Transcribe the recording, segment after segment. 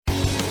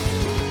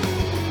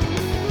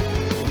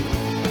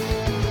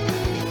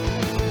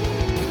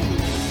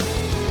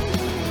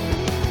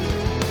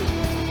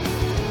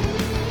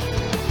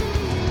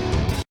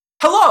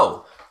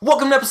Hello!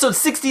 Welcome to episode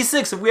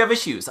 66 of We Have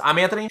Issues. I'm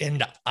Anthony.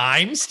 And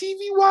I'm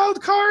Stevie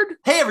Wildcard.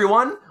 Hey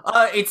everyone,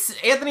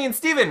 it's Anthony and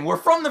Steven. We're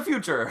from the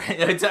future.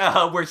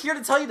 We're here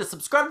to tell you to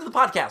subscribe to the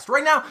podcast.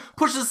 Right now,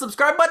 push the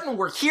subscribe button.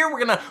 We're here.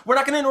 We're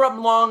not gonna interrupt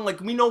them long. Like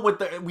we know what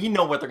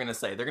they're gonna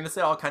say. They're gonna say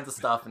all kinds of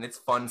stuff, and it's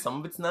fun. Some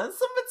of it's not.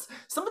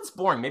 Some of it's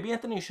boring. Maybe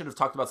Anthony should have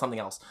talked about something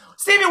else.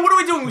 Steven, what are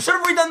we doing? We should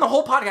have redone the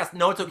whole podcast.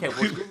 No, it's okay.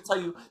 We're here to tell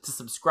you to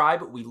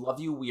subscribe. We love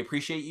you. We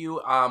appreciate you.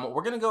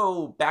 We're gonna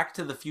go back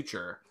to the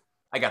future.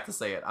 I got to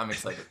say it. I'm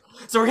excited.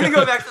 So we're gonna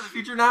go back to the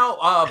future now.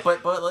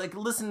 But like,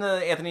 listen to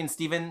Anthony and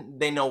Steven.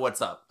 They know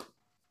what's up.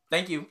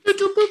 Thank you.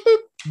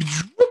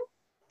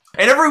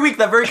 And every week,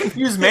 that very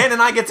confused man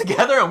and I get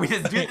together and we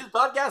just do this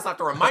podcast. I have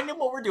to remind him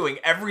what we're doing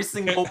every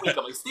single week.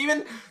 I'm like,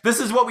 Steven, this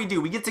is what we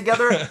do. We get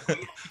together,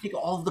 we take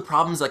all of the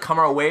problems that come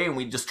our way, and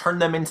we just turn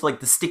them into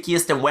like the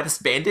stickiest and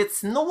wettest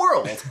bandits in the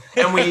world.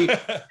 And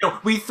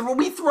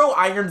we throw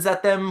irons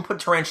at them, put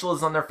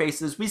tarantulas on their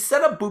faces. We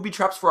set up booby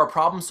traps for our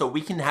problems so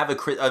we can have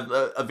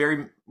a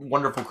very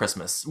wonderful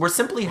Christmas. We're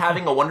simply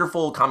having a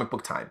wonderful comic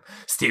book time.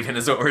 Steven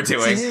is what we're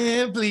doing.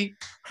 Simply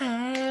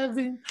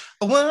having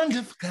a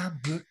wonderful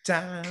comic book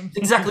time.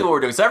 Exactly what we're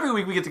doing. So every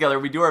week we get together,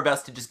 we do our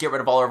best to just get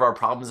rid of all of our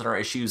problems and our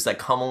issues that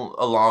come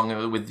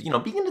along with,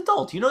 being an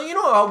adult. You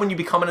know how when you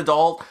become an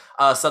adult,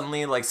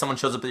 suddenly like someone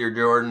shows up at your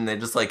door and they're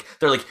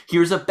like,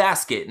 here's a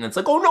basket. And it's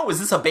like, oh no, is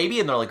this a baby?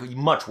 And they're like,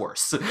 much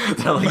worse.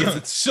 They're like,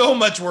 it's so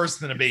much worse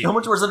than a baby. So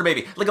much worse than a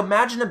baby. Like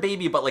imagine a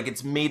baby, but like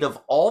it's made of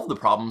all of the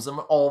problems of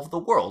all of the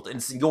world. And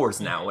it's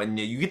yours now. And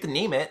you get to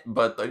name it,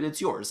 but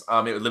it's yours.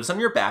 It lives on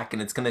your back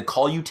and it's going to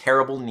call you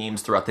terrible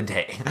names throughout the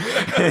day.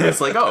 It's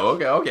like, oh,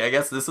 okay, I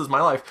guess this is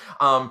my life.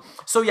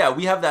 So yeah,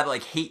 we have that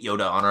like hate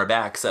Yoda on our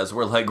backs as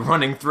we're like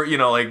running through,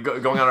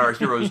 going on our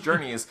heroes'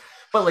 journeys.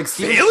 But like,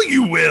 fail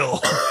you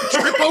will.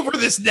 Trip over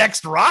this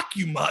next rock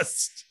you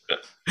must.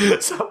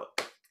 So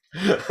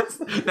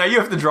now you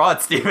have to draw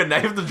it, Steven. Now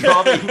you have to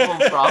draw the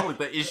evil problem with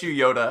the issue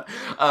Yoda.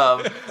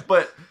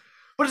 But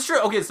it's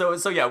true. Okay,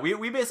 so yeah,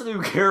 we basically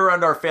carry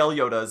around our fail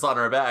Yodas on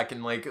our back,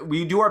 and like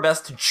we do our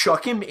best to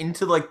chuck him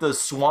into like the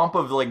swamp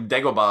of like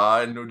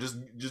Dagobah and just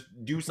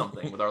do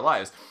something with our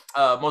lives.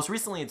 Most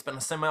recently, it's been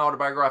a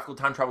semi-autobiographical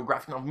time travel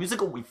graphic novel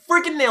musical. We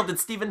freaking nailed it,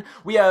 Steven.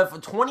 We have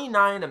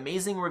 29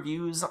 amazing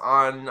reviews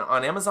on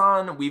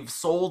Amazon. We've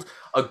sold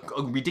a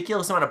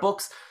ridiculous amount of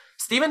books.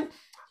 Steven,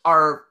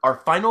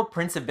 our final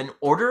prints have been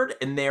ordered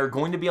and they are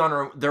going to be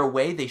on their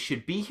way. They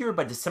should be here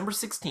by December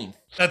 16th.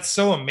 That's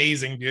so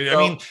amazing, dude. I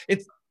mean,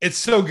 it's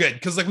so good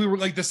because like we were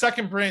like the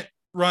second print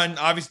run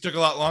obviously took a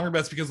lot longer, but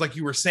it's because like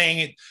you were saying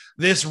it,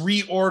 this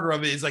reorder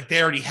of it is like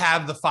they already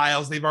have the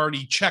files, they've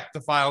already checked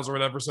the files or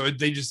whatever, so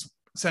they just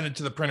send it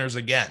to the printers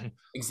again.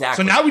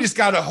 Exactly. So now we just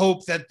gotta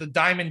hope that the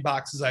diamond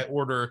boxes I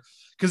order,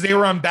 because they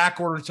were on back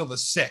order till the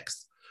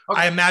 6th. Okay.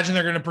 I imagine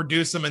they're going to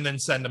produce them and then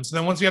send them. So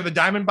then once we have the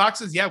diamond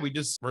boxes,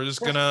 we're just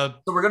gonna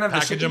we're gonna have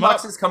the shipping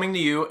boxes coming to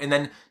you, and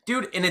then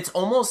dude, and it's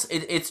almost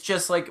it's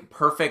just like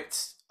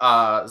perfect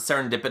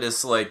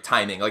serendipitous like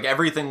timing. Like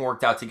everything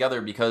worked out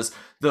together because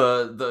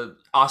the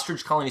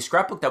Ostrich Colony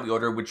scrapbook that we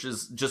ordered, which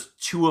is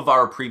just 2 of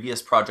our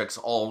previous projects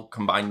all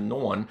combined into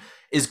one,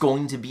 is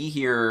going to be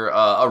here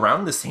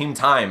around the same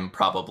time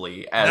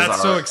probably.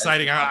 That's so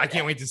exciting. I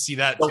can't wait to see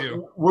that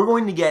too. We're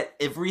going to get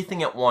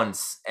everything at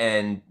once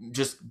and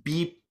just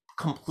be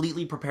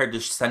completely prepared to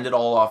send it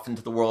all off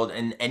into the world,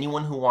 and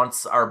anyone who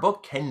wants our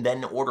book can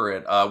then order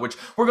it, which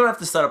we're gonna have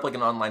to set up like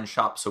an online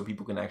shop so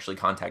people can actually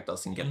contact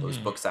us and get those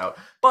books out,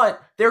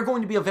 but they're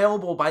going to be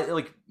available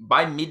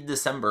by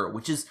mid-December,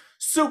 which is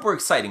super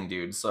exciting,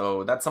 dude.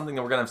 So that's something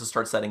that we're gonna have to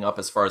start setting up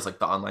as far as like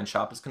the online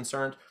shop is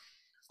concerned.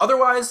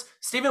 Otherwise,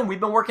 Steven, we've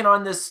been working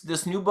on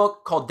this new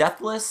book called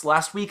Deathless.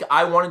 Last week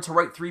I wanted to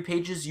write 3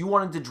 pages, you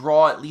wanted to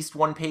draw at least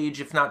 1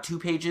 page, if not 2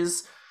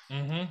 pages.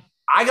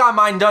 I got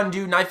mine done,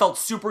 dude, and I felt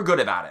super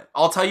good about it.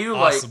 I'll tell you,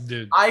 awesome,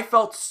 dude. I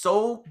felt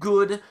so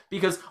good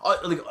because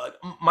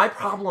my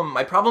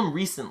problem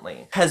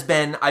recently has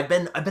been I've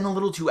been a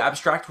little too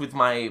abstract with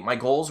my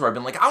goals, where I've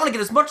been like, I want to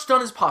get as much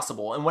done as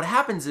possible. And what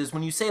happens is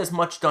when you say as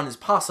much done as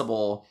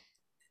possible,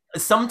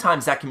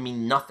 sometimes that can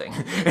mean nothing,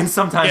 and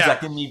sometimes that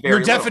can mean very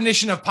your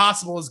definition of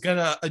possible is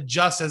gonna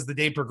adjust as the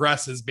day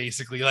progresses.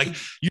 Basically, like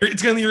you're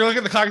looking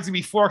at the clock, it's gonna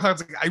be 4 o'clock.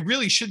 It's like, I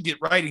really should get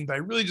writing, but I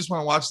really just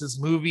want to watch this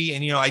movie.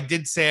 And I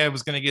did say I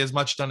was gonna get as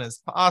much done as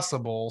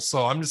possible,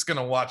 so I'm just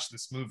gonna watch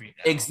this movie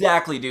now.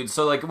 Exactly, dude.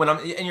 So like when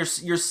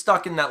you're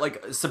stuck in that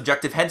like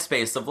subjective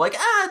headspace of like,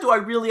 do I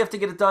really have to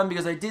get it done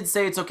because I did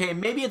say it's okay?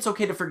 Maybe it's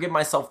okay to forgive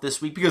myself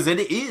this week, because it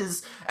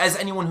is, as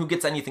anyone who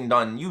gets anything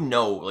done,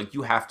 like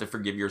you have to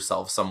forgive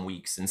yourself some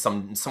weeks and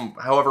some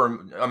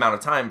however amount of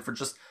time for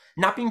just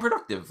not being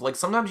productive. Like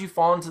sometimes you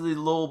fall into the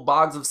little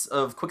bogs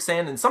of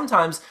quicksand, and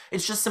sometimes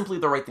it's just simply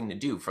the right thing to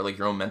do for like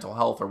your own mental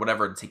health or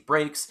whatever, to take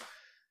breaks.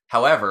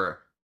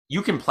 However,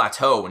 you can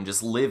plateau and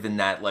just live in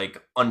that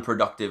like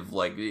unproductive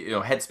like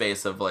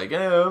headspace of like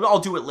I'll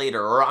do it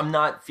later, or I'm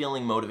not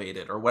feeling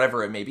motivated, or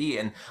whatever it may be.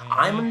 And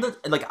I'm in the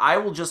like, I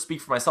will just speak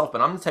for myself, but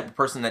I'm the type of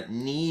person that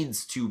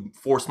needs to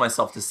force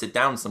myself to sit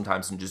down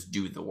sometimes and just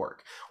do the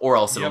work, or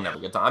else it'll never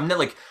get done.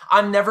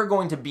 I'm never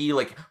going to be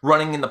like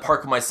running in the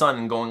park with my son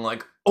and going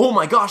like, oh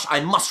my gosh, I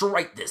must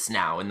write this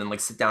now, and then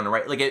like sit down and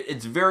write. Like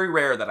it's very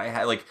rare that I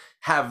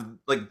have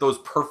like those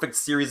perfect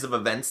series of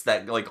events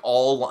that like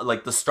all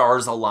like the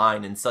stars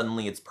align and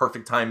suddenly it's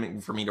perfect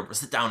timing for me to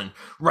sit down and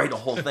write a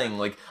whole thing.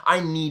 Like I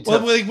need to.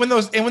 Well, like when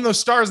those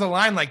stars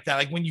align like that,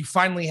 like when you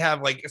finally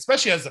have like,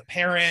 especially as a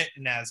parent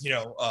and as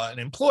an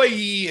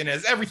employee and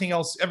as everything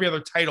else, every other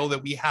title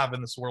that we have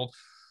in this world.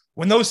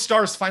 When those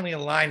stars finally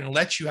align and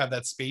let you have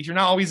that space, you're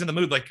not always in the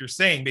mood, like you're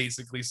saying,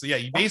 basically. So yeah,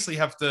 you basically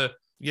have to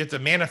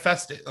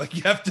manifest it. Like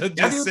you have to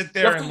just sit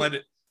there and let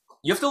it.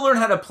 You have to learn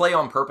how to play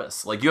on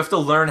purpose. Like you have to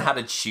learn how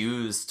to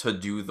choose to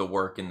do the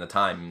work in the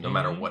time, no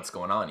matter what's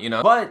going on,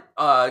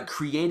 But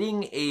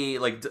creating a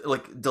like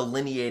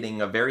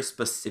delineating a very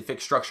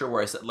specific structure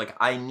where I said like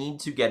I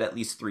need to get at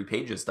least 3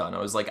 pages done. I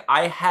was like,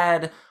 I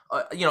had.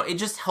 It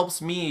just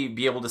helps me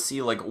be able to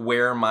see like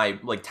where my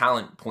like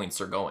talent points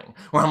are going.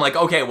 Where I'm like,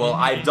 okay, well,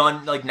 I've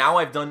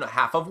done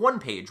half of 1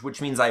 page, which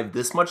means I have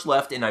this much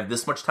left and I have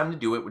this much time to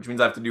do it, which means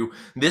I have to do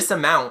this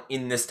amount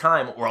in this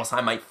time or else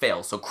I might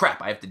fail. So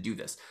crap, I have to do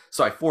this.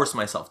 So I force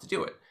myself to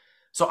do it.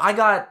 So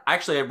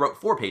I wrote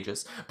 4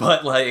 pages,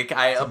 but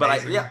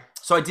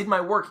so I did my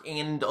work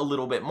and a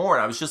little bit more,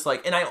 and I was just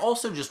like, and I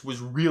also just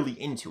was really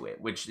into it,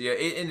 which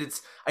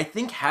I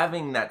think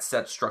having that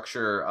set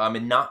structure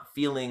and not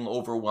feeling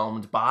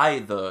overwhelmed by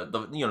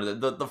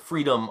the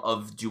freedom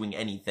of doing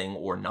anything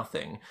or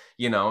nothing,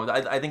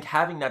 I think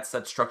having that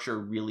set structure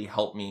really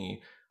helped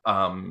me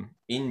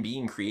in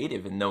being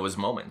creative in those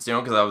moments,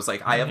 because I was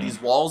like, I have these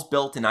walls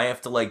built and I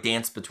have to like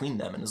dance between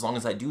them, and as long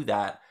as I do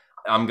that,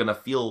 I'm gonna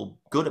feel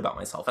good about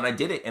myself. And I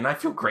did it, and I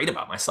feel great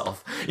about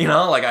myself.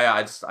 Like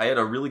I had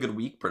a really good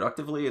week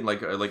productively and like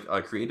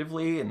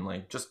creatively, and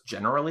like just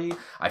generally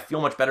I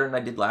feel much better than I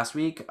did last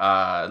week.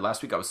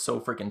 Last week I was so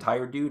freaking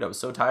tired, dude. I was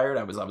so tired.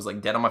 I was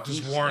like dead on my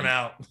feet, just worn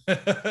out.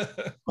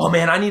 Oh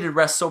man, I needed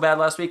rest so bad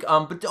last week.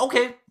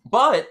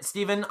 But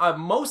Steven,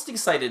 most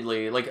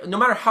excitedly, like no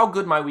matter how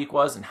good my week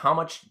was and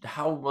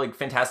how like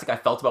fantastic I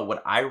felt about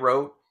what I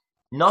wrote,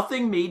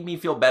 nothing made me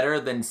feel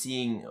better than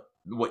seeing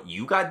what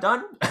you got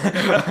done.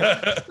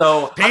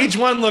 So page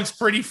 1 looks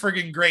pretty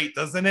friggin' great,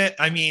 doesn't it?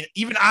 I mean,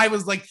 even I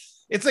was like,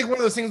 it's like one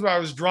of those things where I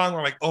was drawing where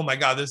I'm like, oh my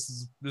god, this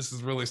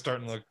is really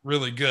starting to look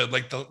really good.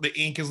 Like the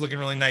ink is looking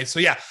really nice. So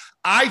yeah,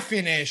 I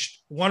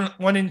finished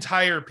one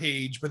entire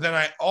page, but then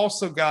I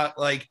also got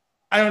like,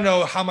 I don't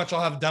know how much I'll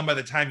have done by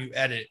the time you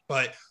edit,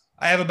 but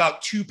I have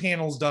about 2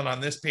 panels done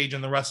on this page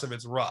and the rest of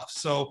it's rough.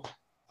 So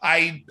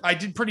I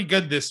did pretty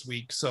good this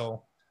week.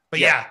 So but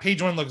yeah,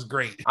 page 1 looks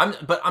great.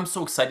 I'm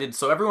so excited.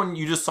 So everyone,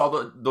 you just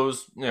saw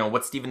those,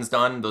 what Steven's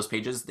done, those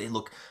pages, they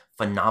look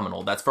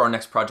phenomenal. That's for our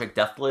next project,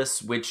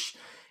 Deathless, which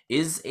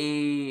is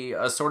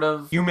a sort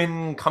of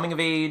human coming of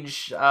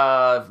age,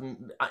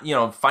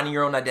 finding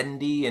your own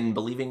identity and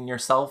believing in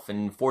yourself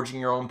and forging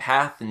your own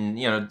path and,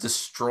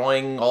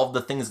 destroying all of the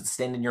things that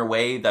stand in your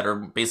way that are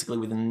basically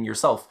within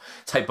yourself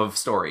type of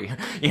story,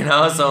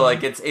 So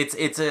like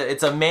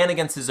it's a man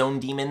against his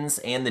own demons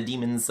and the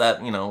demons that,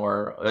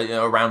 are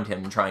around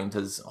him trying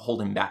to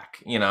hold him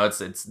back.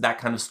 It's that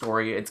kind of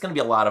story. It's going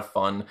to be a lot of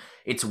fun.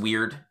 It's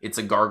weird. It's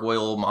a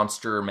gargoyle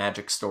monster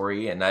magic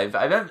story, and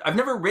I've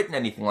never written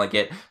anything like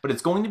it, but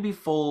it's going to be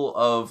full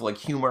of like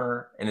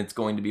humor and it's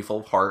going to be full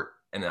of heart,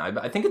 and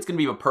I think it's going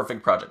to be a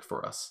perfect project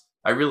for us.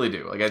 I really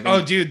do. Like, I think,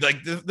 oh, dude, like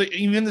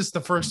even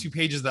the first 2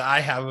 pages that I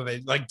have of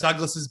it, like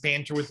Douglas's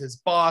banter with his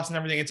boss and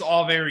everything, it's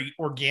all very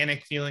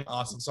organic, feeling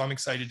awesome. So I'm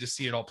excited to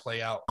see it all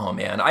play out. Oh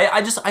man,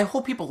 I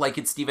hope people like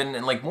it, Steven,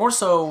 and like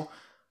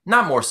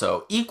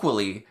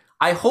equally.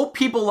 I hope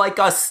people like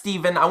us,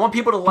 Steven. I want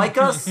people to like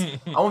us.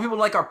 I want people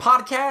to like our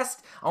podcast.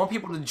 I want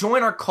people to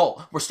join our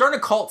cult. We're starting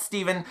a cult,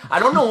 Steven.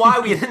 I don't know why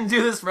we didn't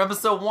do this for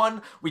episode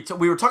 1.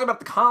 We were talking about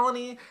the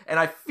colony, and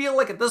I feel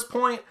like at this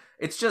point,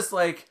 it's just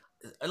like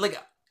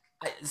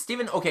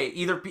Steven, okay,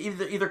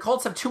 either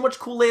cults have too much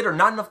Kool-Aid or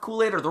not enough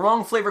Kool-Aid or the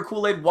wrong flavor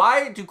Kool-Aid.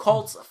 Why do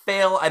cults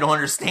fail? I don't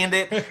understand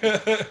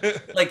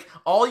it. Like,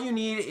 all you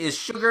need is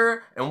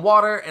sugar and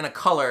water and a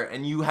color,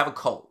 and you have a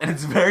cult. And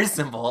it's very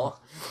simple.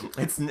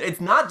 It's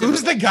not difficult.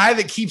 Who's the guy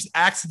that keeps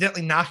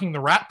accidentally knocking the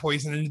rat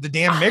poison into the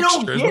damn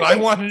mixture is what I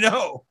want to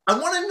know. I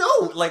want to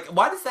know, like,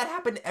 why does that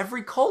happen to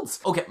every cult?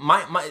 Okay,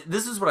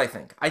 this is what I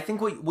think. I think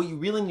what you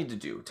really need to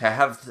do to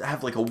have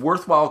like a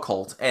worthwhile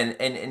cult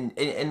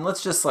and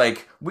let's just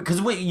like,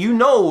 because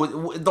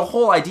the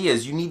whole idea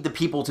is you need the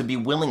people to be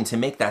willing to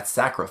make that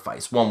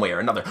sacrifice one way or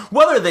another.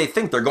 Whether they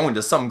think they're going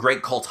to some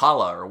great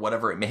cultala or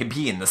whatever it may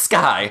be in the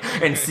sky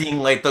and seeing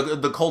like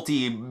the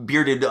culty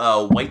bearded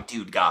white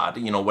dude god,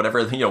 whatever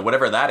whatever,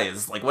 whatever that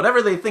is, like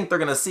whatever they think they're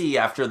going to see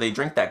after they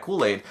drink that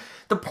Kool-Aid.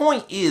 The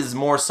point is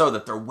more so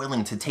that they're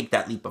willing to take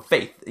that leap of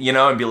faith,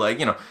 and be like,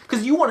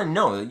 because you want to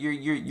know that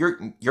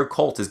your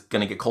cult is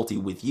going to get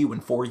culty with you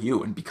and for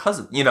you and because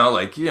of,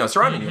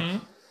 surrounding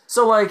you.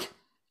 So like,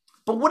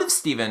 but what if,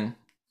 Steven,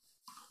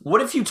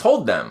 what if you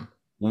told them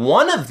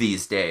one of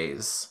these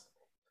days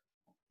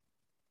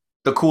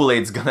the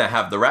Kool-Aid's going to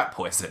have the rat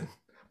poison,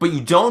 but you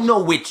don't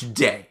know which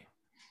day,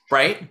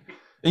 right?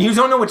 And you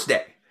don't know which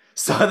day.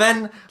 So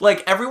then,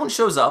 like, everyone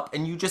shows up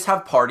and you just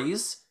have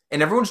parties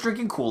and everyone's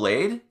drinking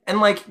Kool-Aid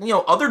and, like,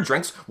 other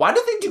drinks. Why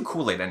do they do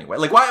Kool-Aid anyway?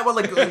 Like, why? Well,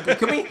 like,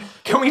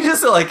 can we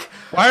just, like...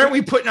 Why aren't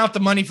we putting out the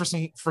money for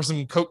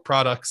some Coke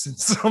products and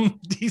some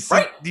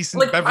decent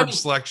like, beverage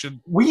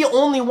selection? We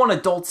only want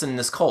adults in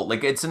this cult.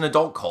 Like, it's an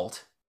adult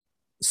cult.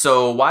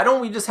 So why don't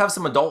we just have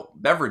some adult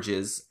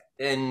beverages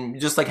and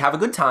just like have a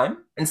good time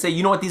and say,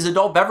 you know what, these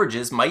adult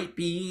beverages might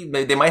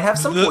have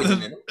some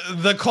poison in it.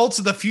 The cults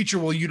of the future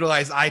will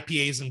utilize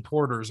IPAs and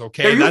porters.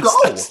 Okay, there you go.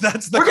 That's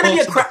the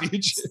cults of the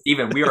future.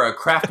 Steven, we are a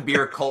craft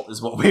beer cult,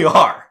 is what we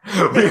are.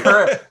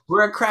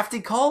 We're a crafty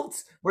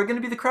cult. We're going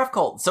to be the craft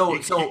cult. So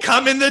you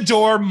come in the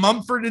door.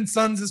 Mumford and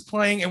Sons is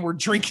playing, and we're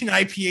drinking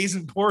IPAs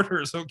and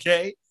porters.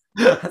 Okay.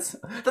 That's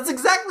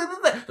exactly the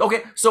thing.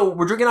 Okay, so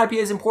we're drinking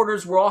IPAs and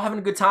porters. We're all having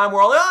a good time.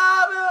 We're all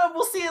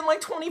we'll see in like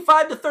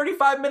 25 to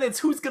 35 minutes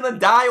who's gonna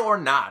die or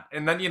not.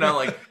 And then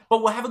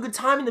but we'll have a good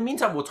time in the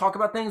meantime. We'll talk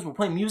about things. We'll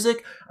play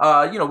music. We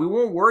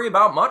won't worry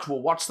about much.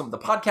 We'll watch some of the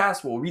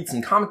podcasts. We'll read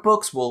some comic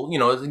books. We'll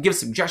give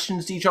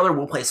suggestions to each other.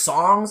 We'll play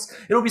songs.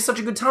 It'll be such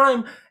a good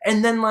time.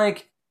 And then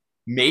like,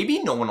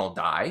 maybe no one will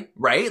die,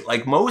 right?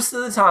 Like most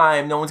of the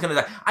time, no one's gonna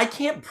die. I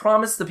can't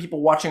promise the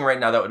people watching right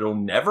now that it'll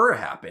never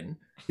happen.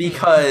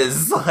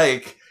 Because,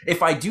 like,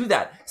 if I do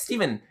that,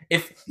 Steven,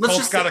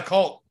 Colt's got a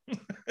cult.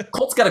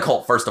 Colt's got a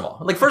cult, first of all.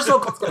 Like, Colt's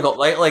got a cult.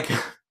 Like,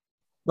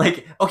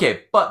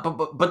 okay,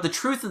 but the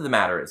truth of the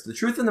matter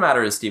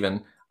is,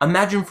 Steven,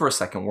 imagine for a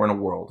second we're in a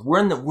world. We're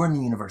in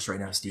the universe right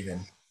now,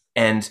 Steven.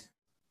 And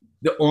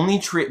the only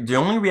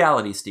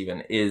reality,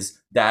 Steven, is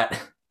that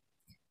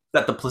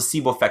the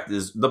placebo effect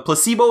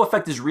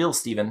is real,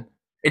 Steven.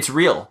 It's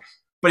real.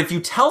 But if you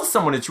tell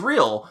someone it's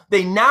real,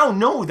 they now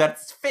know that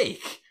it's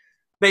fake.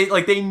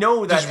 They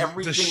know that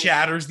everything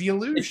shatters the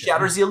illusion. It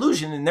shatters the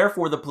illusion, and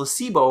therefore the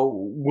placebo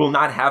will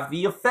not have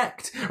the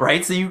effect,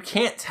 right? So you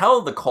can't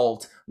tell the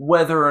cult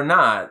whether or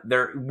not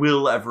there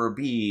will ever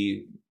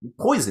be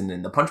poison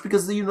in the punch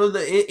because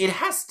it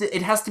has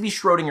to be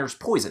Schrodinger's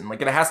poison. Like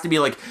it has to be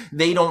like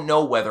they don't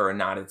know whether or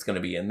not it's going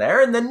to be in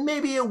there, and then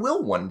maybe it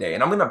will one day.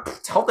 And I'm going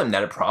to tell them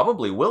that it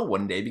probably will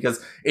one day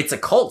because it's a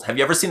cult. Have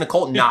you ever seen a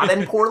cult not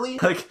end poorly?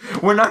 Like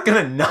we're not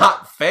going to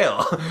not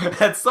fail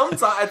at some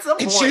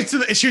point. It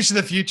shoots to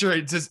the future.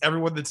 It says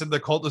everyone that's in the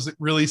cult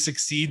really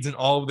succeeds in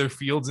all of their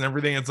fields and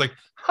everything. It's like,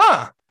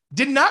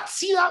 did not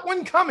see that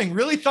one coming.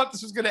 Really thought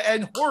this was going to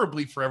end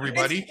horribly for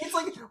everybody. It's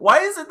like,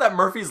 why is it that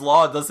Murphy's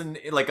Law doesn't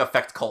like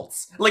affect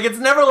cults? Like, it's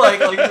never like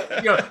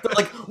they're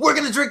like, we're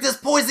going to drink this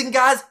poison,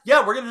 guys.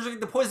 Yeah, we're going to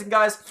drink the poison,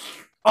 guys.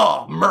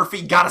 Oh,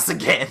 Murphy got us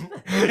again.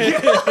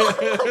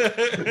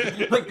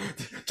 Like,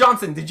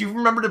 Johnson, did you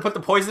remember to put the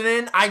poison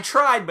in? I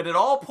tried, but it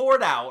all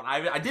poured out.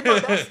 I did my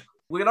best.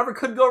 Whatever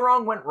could go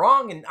wrong went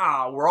wrong, and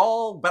we're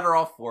all better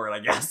off for it, I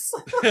guess.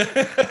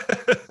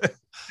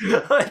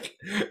 Like,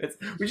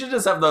 we should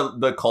just have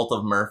the cult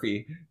of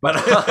Murphy. But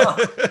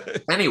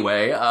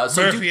anyway,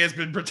 so Murphy has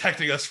been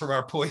protecting us from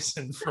our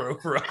poison for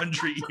over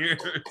 100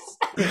 years.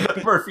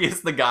 Murphy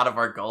is the god of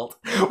our cult.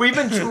 We've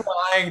been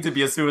trying to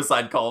be a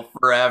suicide cult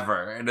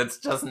forever, and it's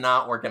just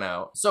not working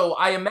out. So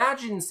I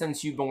imagine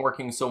since you've been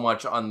working so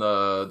much on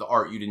the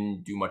art, you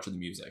didn't do much of the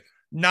music.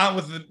 Not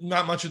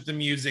much with the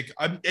music.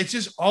 It's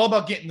just all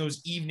about getting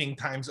those evening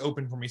times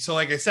open for me. So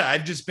like I said,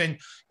 I've just been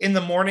in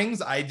the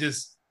mornings.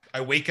 I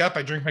wake up,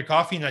 I drink my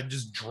coffee, and I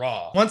just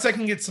draw. Once I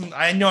can get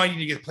I know I need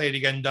to get Play It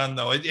Again done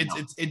though.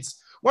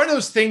 It's one of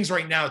those things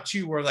right now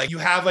too, where like you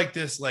have like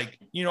this, like,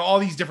 all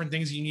these different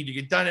things you need to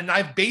get done. And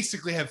I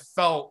basically have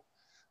felt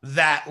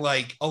that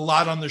like a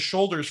lot on the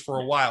shoulders for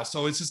a while.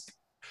 So it's just,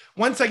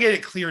 once I get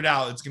it cleared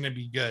out, it's going to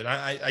be good.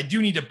 I do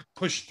need to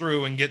push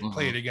through and get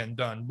Play It Again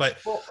done, but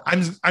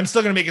I'm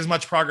still going to make as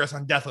much progress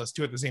on Deathless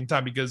too at the same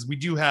time, because we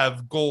do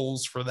have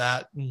goals for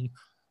that and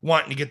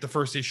wanting to get the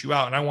first issue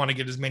out, and I want to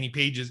get as many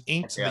pages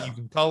inked so that you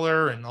can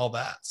color and all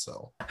that.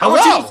 So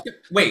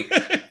wait,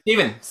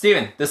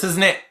 Steven, this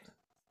isn't it.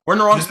 We're in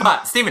the wrong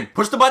spot. Steven,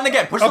 push the button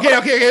again.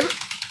 Okay.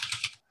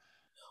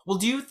 Well,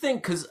 do you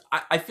think, because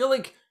I feel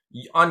like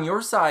on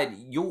your side,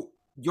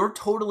 you're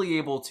totally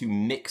able to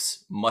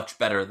mix much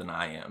better than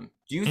I am.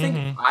 Do you think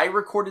if I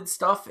recorded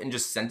stuff and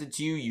just sent it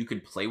to you, you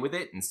could play with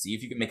it and see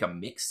if you could make a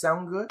mix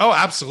sound good? Oh,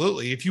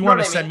 absolutely. If you want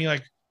to send me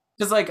like,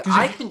 Because like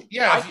I can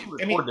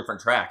record mean,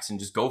 different tracks and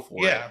just go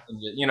for yeah.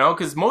 it, you know,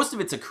 because most of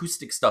it's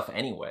acoustic stuff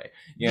anyway.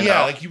 You yeah,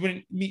 know? like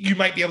you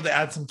might be able to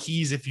add some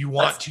keys if you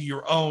want to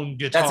your own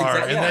guitar,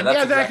 and then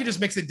then I could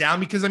just mix it down,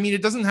 because I mean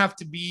it doesn't have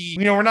to be,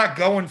 you know, we're not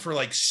going for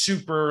like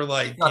super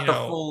like, you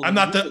know, I'm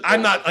not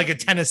like a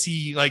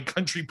Tennessee like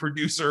country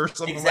producer or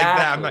something like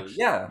that. I'm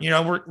not, you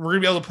know, we're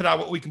gonna be able to put out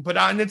what we can put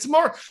out, and it's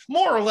more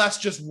or less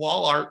just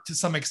wall art to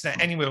some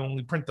extent anyway when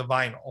we print the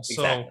vinyl.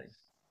 So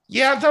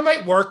yeah, that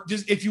might work,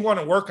 just if you want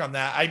to work on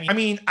that. I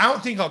mean, I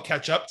don't think I'll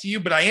catch up to you,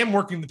 but I am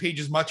working the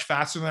pages much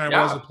faster than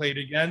I was with Play It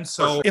Again.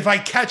 So if I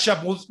catch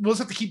up, we'll just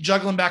have to keep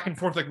juggling back and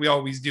forth like we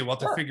always do. We'll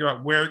have to figure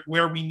out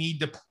where we need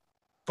to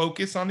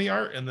focus on the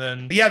art, and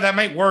then that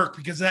might work,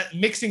 because that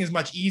mixing is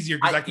much easier.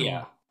 Because I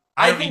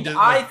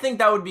think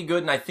that would be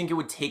good, and I think it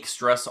would take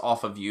stress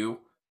off of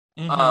you.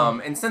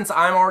 And since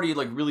I'm already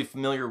like really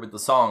familiar with the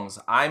songs,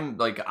 I'm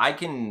like, I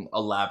can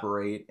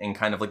elaborate and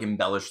kind of like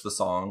embellish the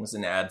songs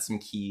and add some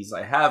keys.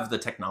 I have the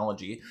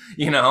technology,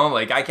 you know,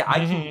 like I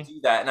can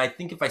do that. And I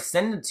think if I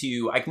send it to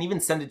you, I can even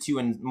send it to you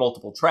in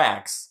multiple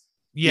tracks,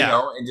 you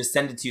know, and just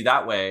send it to you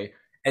that way.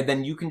 And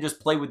then you can just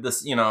play with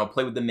this, you know,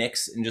 play with the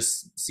mix and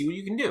just see what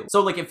you can do.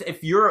 So like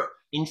if you're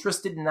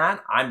interested in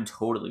that, I'm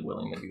totally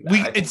willing to do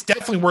that. It's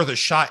definitely worth a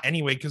shot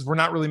anyway, because we're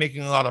not really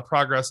making a lot of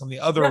progress on the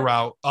other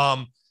route.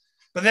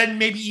 But then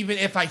maybe even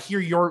if I hear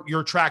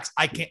your tracks,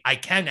 I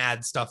can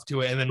add stuff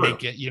to it and then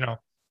make it, you know.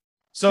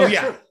 So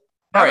that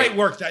might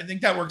work. I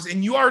think that works.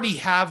 And you already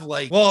have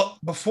like, well,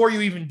 before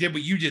you even did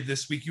what you did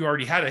this week, you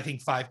already had, I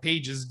think, 5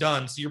 pages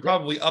done. So you're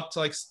probably up to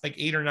like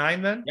 8 or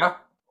 9 then. Yeah.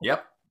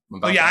 Yep.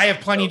 So I have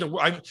plenty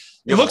to.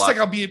 It looks like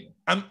I'll be.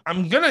 I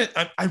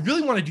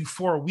really want to do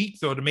 4 a week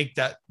though, to make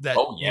that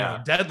you know,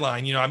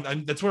 deadline. You know,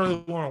 that's what I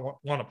really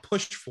want to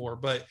push for,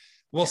 but.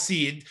 We'll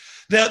see.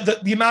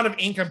 The amount of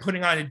ink I'm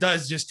putting on it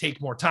does just take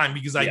more time,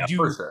 because I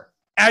do,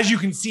 as you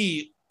can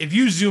see, if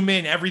you zoom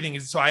in, everything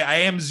is, so I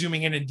am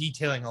zooming in and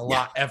detailing a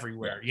lot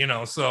everywhere, you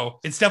know, so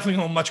it's definitely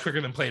going much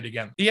quicker than Play It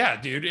Again. Yeah,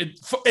 dude,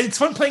 it's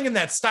fun playing in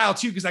that style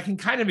too, because I can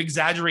kind of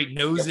exaggerate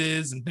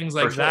noses and things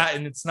like that,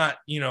 and it's not,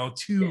 you know,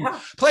 too.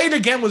 Play It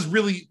Again was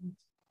really,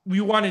 we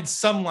wanted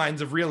some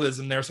lines of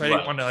realism there, so I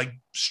didn't want to like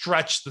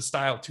stretch the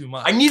style too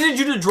much. I needed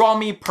you to draw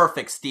me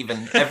perfect,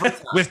 Steven, every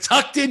time. With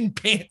tucked in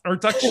pants or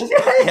tucked in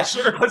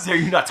shirts.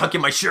 You're not tucking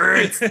my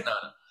shirts.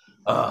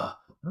 I'm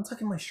not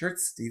tucking my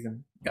shirts,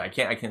 Steven. I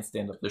can't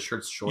stand up. The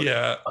shirt's short.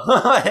 Yeah.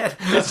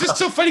 It's just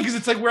so funny, because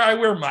it's like where I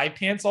wear my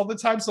pants all the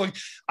time. So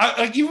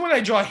like even when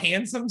I draw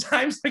hands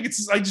sometimes, like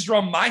I just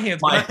draw my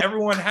hands, but not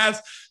everyone has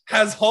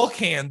Hulk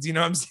hands, you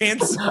know what I'm saying?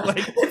 So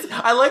like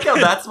I like how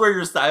that's where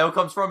your style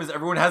comes from, is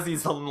everyone has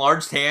these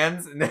enlarged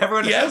hands, and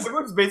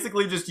everyone's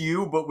basically just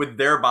you, but with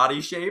their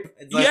body shape.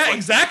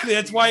 Exactly.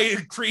 That's why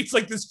it creates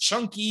like this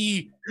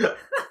chunky.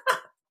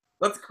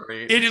 That's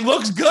great. It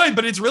looks good,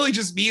 but it's really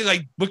just me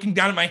like looking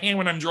down at my hand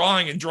when I'm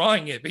drawing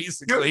it,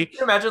 basically. Can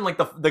you imagine like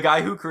the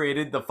guy who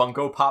created the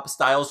Funko Pop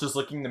styles just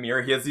looking in the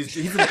mirror? He's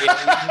an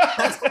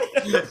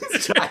alien.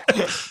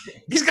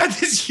 He's got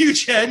this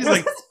huge head. He's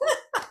like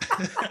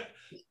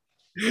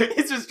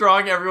he's just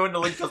drawing everyone to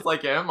look just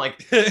like him.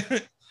 Like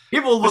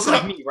people look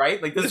like me,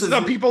 right? Like this is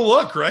how people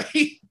look, right?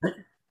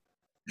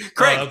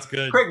 Craig, that's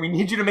good. Craig, we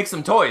need you to make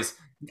some toys.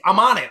 I'm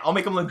on it. I'll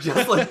make them look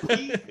just like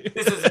me.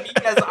 This is me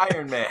as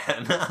Iron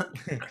Man. All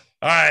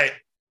right.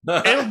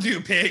 It'll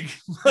do, pig.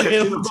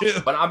 It'll do.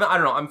 But I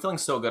don't know. I'm feeling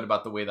so good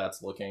about the way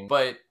that's looking.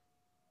 But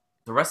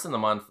the rest of the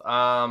month,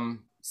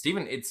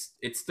 Steven,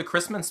 it's the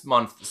Christmas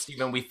month,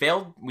 Steven. We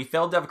failed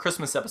to have a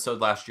Christmas episode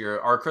last year.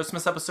 Our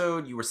Christmas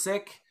episode, you were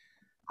sick.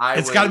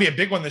 It's got to be a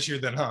big one this year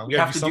then, huh? We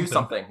have to do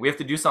something. We have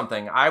to do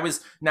something. I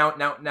was now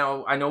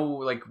I know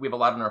like we have a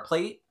lot on our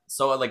plate.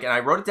 So like, and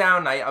I wrote it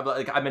down.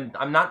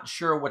 I'm not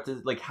sure what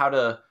to like, how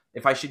to,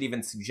 if I should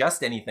even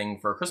suggest anything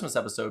for a Christmas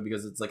episode,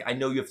 because it's like I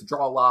know you have to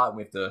draw a lot, and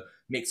we have to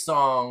make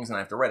songs, and I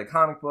have to write a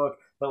comic book.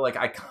 But like,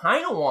 I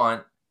kind of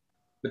want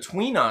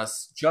between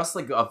us just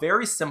like a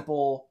very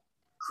simple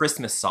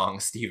Christmas song,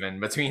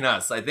 Steven, between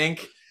us. I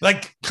think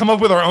like come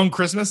up with our own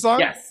Christmas song.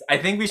 Yes, I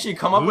think we should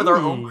come up with our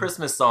own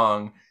Christmas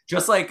song.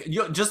 Just like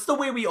just the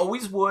way we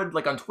always would,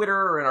 like on Twitter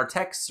or in our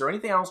texts or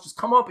anything else. Just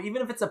come up,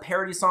 even if it's a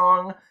parody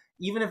song.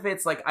 Even if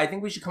it's like, I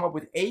think we should come up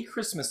with a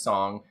Christmas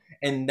song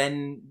and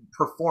then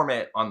perform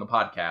it on the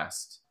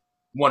podcast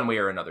one way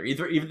or another.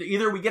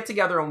 Either we get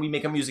together and we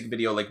make a music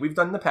video like we've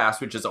done in the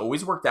past, which has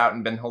always worked out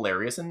and been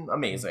hilarious and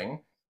amazing.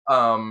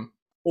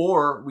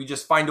 Or we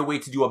just find a way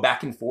to do a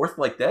back and forth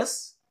like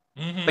this.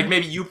 Mm-hmm. Like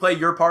maybe you play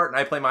your part and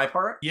I play my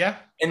part. Yeah.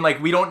 And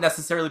like we don't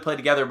necessarily play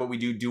together, but we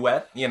do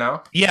duet, you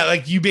know? Yeah,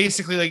 like you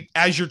basically like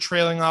as you're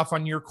trailing off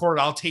on your chord,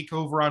 I'll take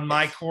over on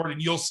my chord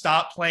and you'll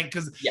stop playing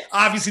because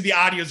obviously the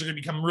audios are going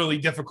to become really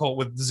difficult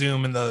with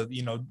Zoom and the,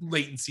 you know,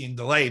 latency and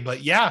delay.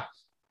 But yeah,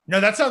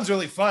 no, that sounds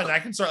really fun. I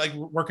can start like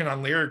working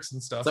on lyrics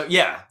and stuff. So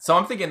yeah, so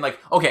I'm thinking like,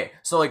 okay,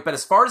 so like, but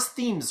as far as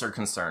themes are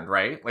concerned,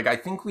 right? Like I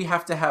think we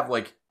have to have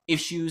like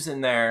issues in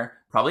there,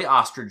 probably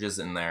ostriches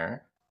in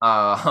there.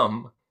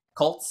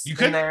 cults You in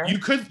could there.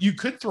 you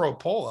could throw a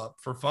poll up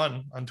for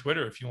fun on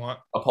Twitter if you want.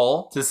 A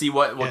poll to see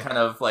what Yeah. kind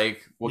of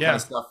like what kind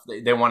of stuff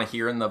they want to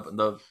hear in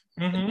the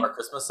our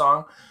Christmas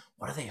song.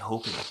 What are they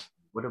hoping?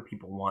 What do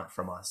people want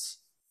from us?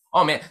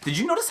 Oh man, did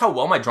you notice how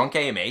well my drunk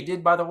AMA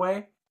did, by the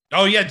way?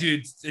 Oh yeah,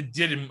 dude, it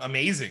did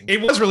amazing.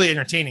 It was really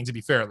entertaining, to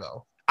be fair,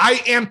 though.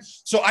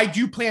 I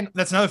do plan.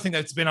 That's another thing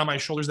that's been on my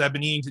shoulders that I've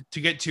been needing to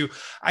get to.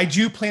 I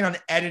do plan on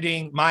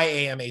editing my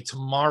AMA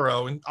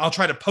tomorrow, and I'll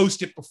try to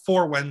post it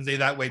before Wednesday.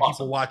 That way,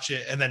 people watch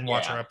it and then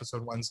watch our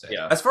episode Wednesday.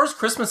 Yeah. As far as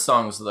Christmas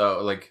songs,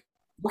 though, like,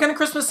 what kind of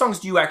Christmas songs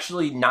do you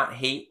actually not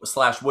hate? /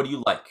 what do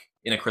you like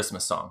in a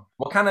Christmas song?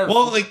 What kind of?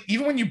 Well, like,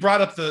 even when you brought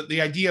up the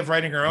idea of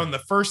writing our own, the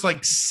first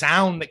like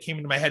sound that came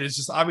into my head is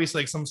just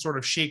obviously like some sort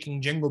of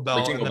shaking jingle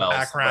bell in the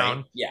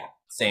background. Right? Yeah.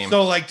 Same.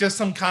 So like just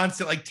some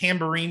constant like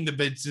tambourine, the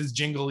bits is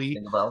jingly.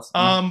 Jingle bells.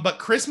 But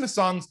Christmas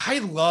songs, I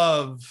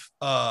love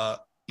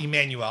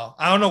Emmanuel.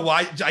 I don't know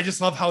why. I just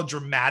love how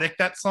dramatic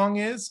that song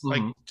is.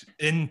 Like,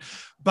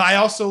 but I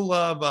also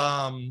love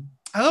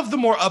I love the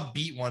more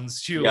upbeat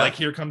ones too. Like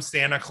Here Comes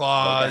Santa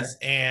Claus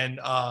and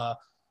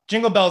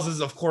Jingle Bells is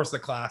of course the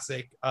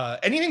classic.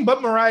 Anything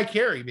but Mariah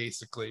Carey,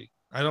 basically.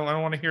 I don't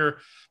want to hear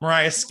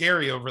Mariah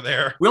Scary over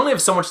there. We only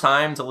have so much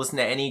time to listen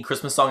to any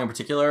Christmas song in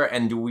particular,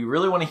 and do we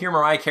really want to hear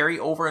Mariah Carey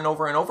over and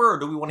over and over, or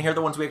do we want to hear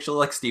the ones we actually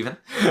like, Steven?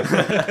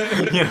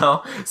 You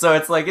know? So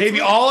it's like...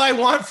 Maybe all I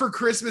want for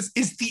Christmas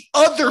is the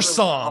other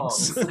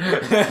songs.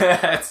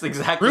 That's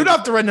exactly...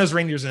 Rudolph the Red-Nosed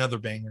Reindeer is another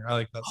banger. I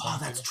like that song. Oh,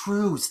 that's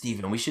true,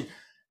 Steven.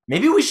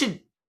 Maybe we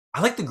should...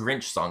 I like the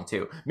Grinch song,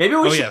 too. Maybe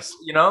we should,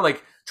 you know,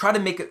 like...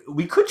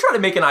 we could try to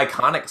make an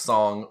iconic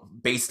song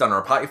based on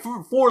our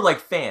podcast for like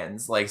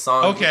fans, like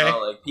songs, you know,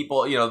 like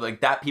people, you know,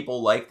 like that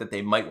people like that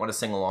they might want to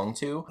sing along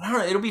to. I don't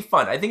know, it'll be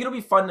fun. I think it'll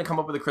be fun to come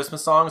up with a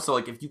Christmas song. So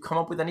like if you come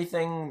up with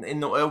anything in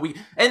the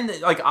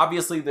and like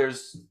obviously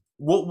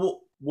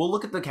we'll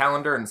look at the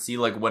calendar and see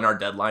like when our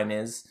deadline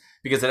is,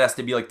 because it has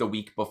to be like the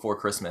week before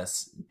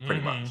Christmas,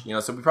 pretty much, you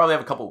know, so we probably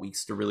have a couple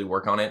weeks to really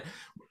work on it.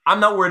 I'm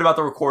not worried about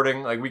the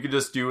recording. Like, we could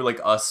just do like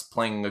us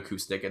playing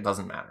acoustic. It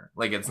doesn't matter.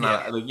 Like, it's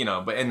not, like, you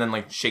know, but, and then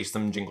like shake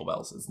some jingle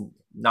bells. It's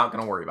not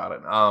going to worry about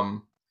it.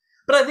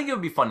 But I think it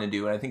would be fun to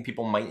do. And I think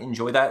people might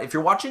enjoy that. If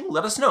you're watching,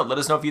 let us know. Let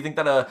us know if you think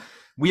that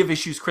We Have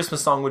Issues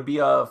Christmas song would be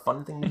a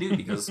fun thing to do,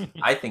 because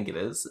I think it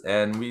is.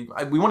 And we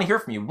want to hear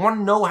from you. We want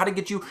to know how to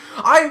get you.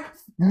 I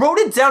wrote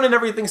it down and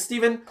everything,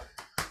 Steven.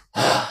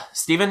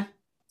 Steven,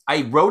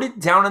 I wrote it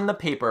down on the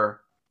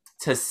paper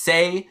to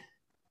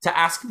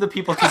ask the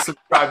people to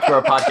subscribe to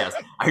our podcast.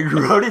 I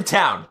wrote it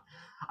down.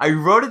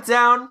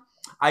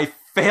 I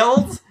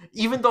failed,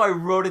 even though I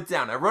wrote it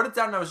down.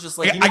 And I was just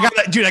like, I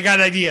got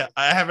an idea.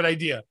 I have an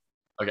idea.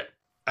 Okay.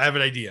 I have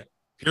an idea.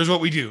 Here's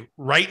what we do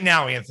right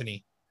now,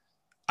 Anthony.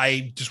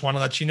 I just want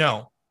to let you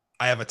know,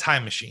 I have a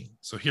time machine.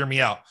 So hear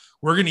me out.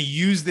 We're going to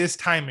use this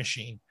time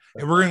machine,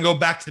 and we're going to go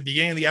back to the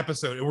beginning of the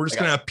episode, and we're just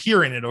going to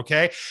appear in it.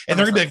 Okay. And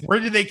they're going to be like, where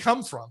did they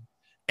come from?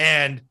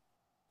 And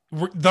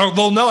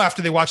they'll know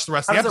after they watch the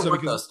rest of the episode. How does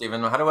it work, though,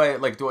 Steven? How do I,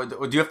 like, do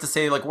you have to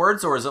say, like,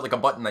 words, or is it, like, a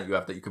button that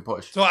you can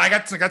push? So I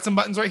got some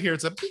buttons right here.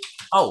 It's a...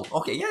 Oh,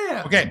 okay.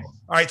 Yeah. Okay.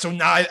 All right. So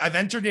now I've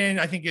entered in,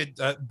 I think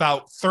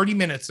about 30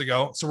 minutes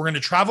ago. So we're going to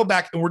travel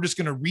back, and we're just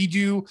going to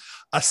redo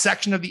a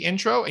section of the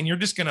intro, and you're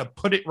just going to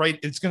put it right.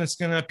 It's going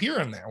to appear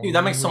in there. Dude,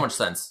 that makes so much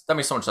sense.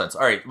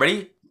 All right.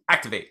 Ready?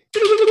 Activate.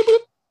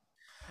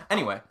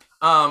 Anyway.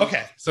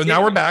 Okay. So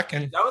now we're back.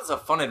 And that was a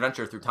fun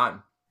adventure through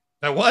time.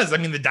 That was. I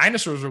mean, the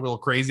dinosaurs were a little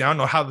crazy. I don't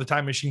know how the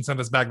time machine sent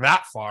us back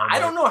that far. I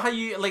don't know how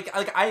you like.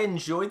 I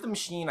enjoyed the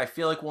machine. I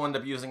feel like we'll end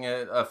up using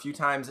it a few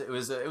times. It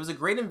was a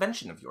great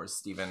invention of yours,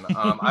 Steven.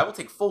 I will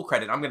take full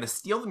credit. I'm going to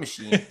steal the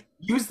machine,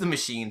 use the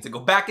machine to go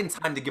back in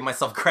time to give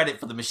myself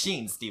credit for the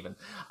machine, Steven.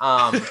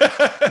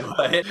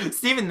 But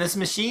Steven, this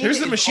machine.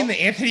 Here's the machine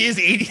that Anthony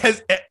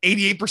has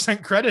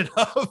 88% credit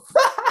of.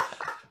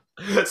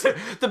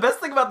 The best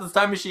thing about this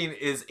time machine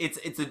is it's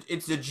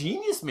a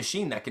genius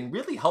machine that can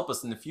really help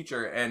us in the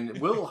future and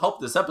will help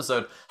this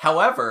episode.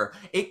 However,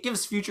 it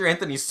gives future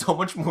Anthony so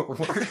much more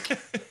work.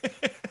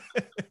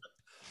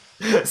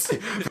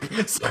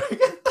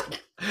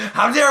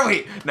 How dare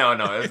we?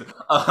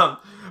 No.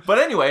 But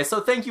anyway,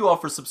 so thank you all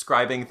for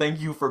subscribing. Thank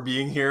you for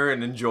being here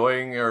and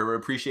enjoying or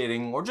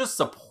appreciating or just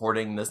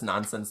supporting this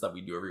nonsense that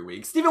we do every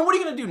week. Steven, what are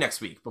you going to do next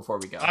week before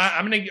we go?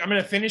 I'm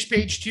gonna finish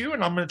page 2,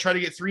 and I'm gonna try to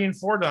get 3 and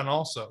 4 done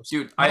also.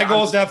 Dude, my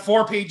goal is to have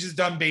 4 pages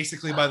done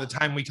basically by the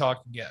time we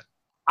talk again.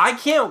 I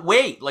can't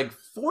wait. Like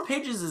 4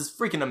 pages is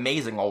freaking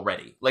amazing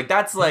already. Like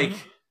that's like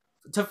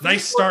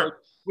nice start.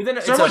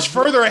 So much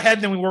further ahead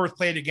than we were with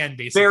Play It Again,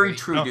 basically. Very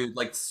true, dude.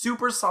 Like,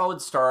 super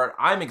solid start.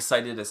 I'm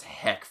excited as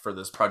heck for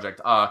this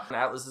project.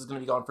 Atlas is going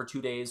to be gone for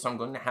 2 days, so I'm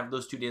going to have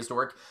those 2 days to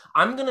work.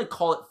 I'm going to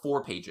call it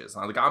 4 pages.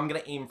 Like, I'm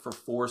going to aim for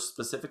 4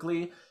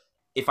 specifically.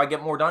 If I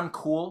get more done,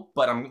 cool.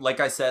 But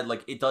like I said,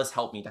 like, it does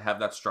help me to have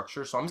that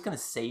structure. So I'm just going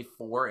to save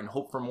 4 and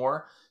hope for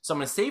more. So I'm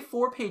going to save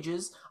 4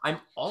 pages. I'm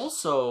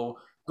also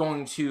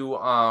going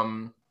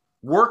to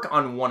work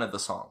on one of the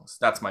songs.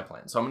 That's my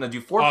plan. So I'm going to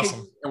do 4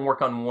 pages and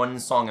work on one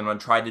song. And I'm going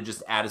to try to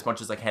just add as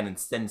much as I can and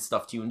send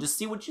stuff to you and just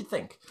see what you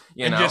think.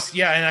 And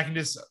I can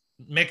just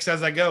mix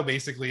as I go.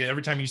 Basically,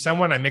 every time you send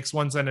one, I mix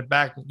one, send it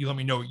back. You let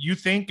me know what you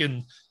think,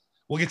 and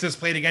we'll get this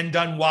played again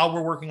done while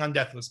we're working on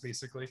Deathless,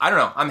 basically. I don't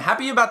know. I'm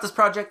happy about this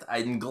project.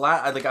 I'm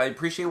glad. I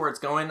appreciate where it's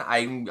going.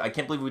 I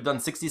can't believe we've done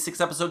 66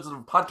 episodes of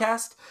a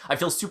podcast. I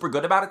feel super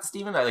good about it,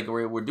 Steven.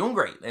 We're doing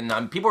great,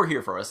 and people are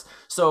here for us.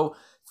 So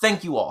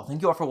thank you all.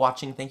 Thank you all for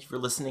watching. Thank you for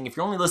listening. If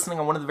you're only listening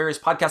on one of the various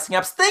podcasting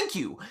apps, thank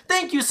you.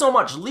 Thank you so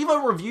much. Leave a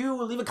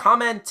review, leave a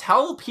comment,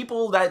 tell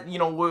people that,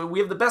 we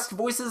have the best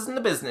voices in the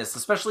business,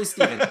 especially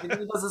Steven. Everything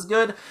he does is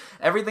good.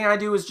 Everything I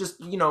do is just,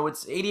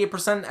 it's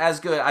 88%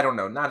 as good. I don't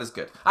know, not as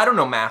good. I don't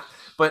know math,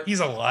 but he's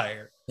a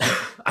liar.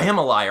 I am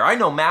a liar. I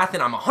know math,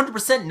 and I'm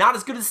 100% not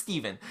as good as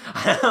Steven.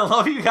 I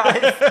love you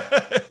guys.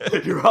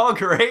 You're all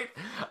great.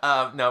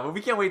 No, but we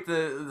can't wait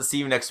to see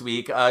you next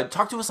week.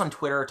 Talk to us on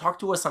Twitter. Talk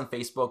to us on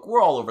Facebook.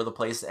 We're all over the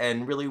place,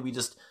 and really, we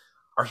just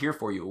are here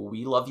for you.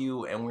 We love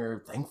you, and we're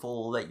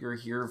thankful that you're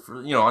here for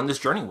on this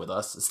journey with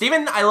us.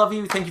 Steven, I love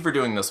you. Thank you for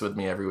doing this with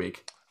me every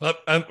week. Well,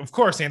 of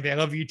course, Anthony. I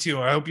love you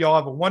too. I hope you all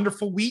have a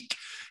wonderful week,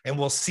 and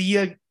we'll see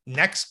you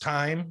next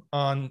time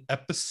on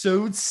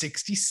episode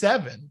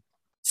 67.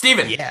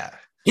 Steven, yeah,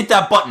 hit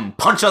that button.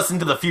 Punch us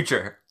into the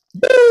future.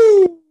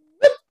 Woo!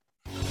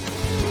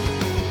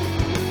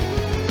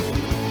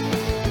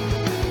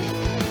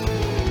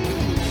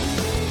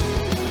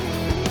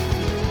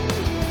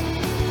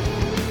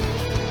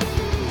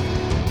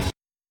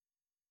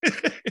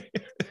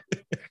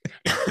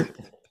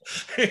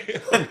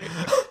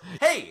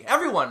 Hey,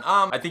 everyone.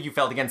 I think you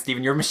failed again,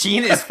 Steven. Your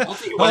machine is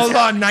faulty. Hold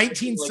on,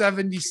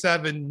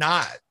 1977,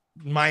 not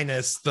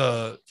minus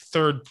the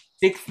third.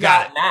 Fix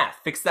that math.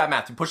 Fix that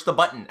math. You push the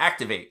button.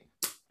 Activate.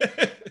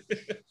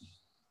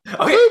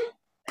 Okay.